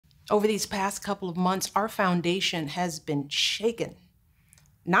Over these past couple of months, our foundation has been shaken,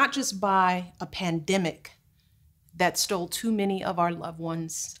 not just by a pandemic that stole too many of our loved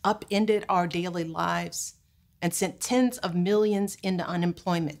ones, upended our daily lives, and sent tens of millions into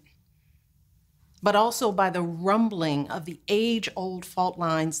unemployment, but also by the rumbling of the age-old fault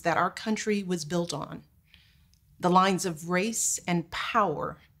lines that our country was built on, the lines of race and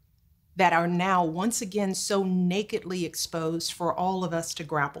power that are now once again so nakedly exposed for all of us to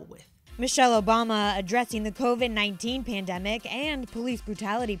grapple with. Michelle Obama addressing the COVID-19 pandemic and police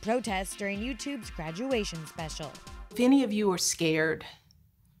brutality protests during YouTube's graduation special. If any of you are scared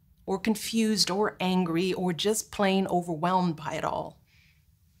or confused or angry or just plain overwhelmed by it all,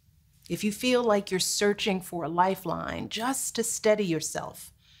 if you feel like you're searching for a lifeline just to steady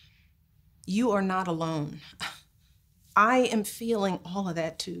yourself, you are not alone. I am feeling all of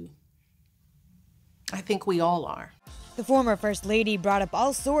that too. I think we all are. The former First Lady brought up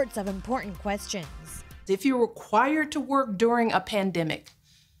all sorts of important questions. If you're required to work during a pandemic,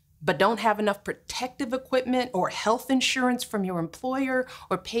 but don't have enough protective equipment or health insurance from your employer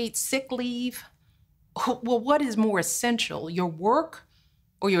or paid sick leave, well, what is more essential, your work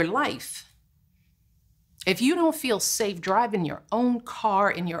or your life? If you don't feel safe driving your own car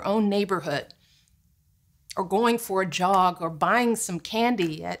in your own neighborhood, or going for a jog, or buying some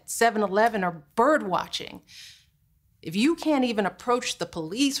candy at 7-Eleven, or bird watching, if you can't even approach the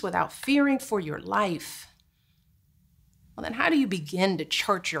police without fearing for your life, well, then how do you begin to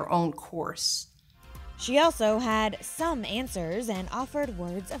chart your own course? She also had some answers and offered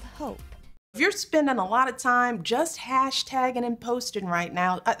words of hope. If you're spending a lot of time just hashtagging and posting right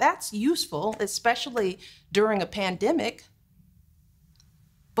now, that's useful, especially during a pandemic,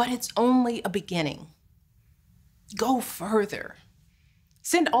 but it's only a beginning. Go further.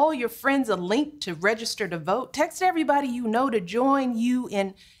 Send all your friends a link to register to vote. Text everybody you know to join you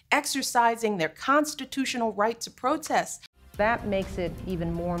in exercising their constitutional right to protest. That makes it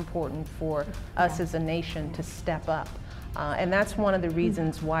even more important for us as a nation to step up. And that's one of the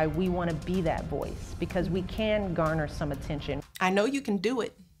reasons why we want to be that voice, because we can garner some attention. I know you can do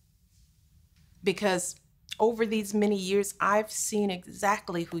it, because over these many years, I've seen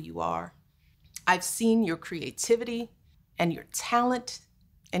exactly who you are. I've seen your creativity and your talent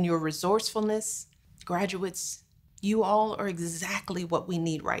and your resourcefulness. Graduates, you all are exactly what we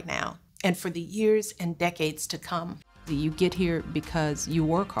need right now, and for the years and decades to come. You get here because you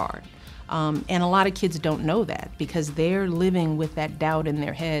work hard. And a lot of kids don't know that because they're living with that doubt in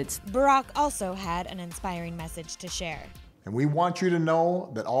their heads. Barack also had an inspiring message to share. And we want you to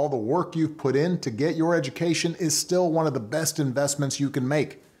know that all the work you've put in to get your education is still one of the best investments you can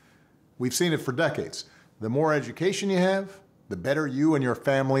make. We've seen it for decades. The more education you have, the better you and your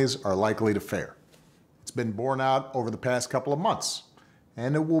families are likely to fare. It's been borne out over the past couple of months,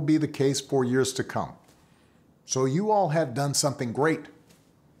 and it will be the case for years to come. So you all have done something great.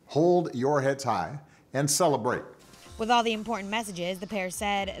 Hold your heads high and celebrate. With all the important messages, the pair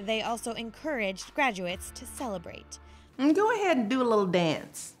said they also encouraged graduates to celebrate. And go ahead and do a little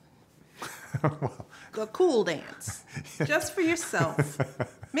dance. Well, a cool dance, just for yourself.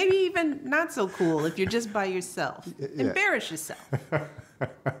 Maybe even not so cool if you're just by yourself. Yeah. Embarrass yourself.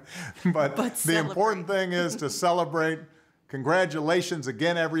 But the important thing is to celebrate. Congratulations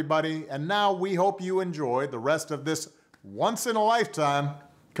again, everybody. And now we hope you enjoy the rest of this once-in-a-lifetime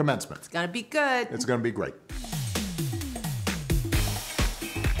commencement. It's gonna be good. It's gonna be great.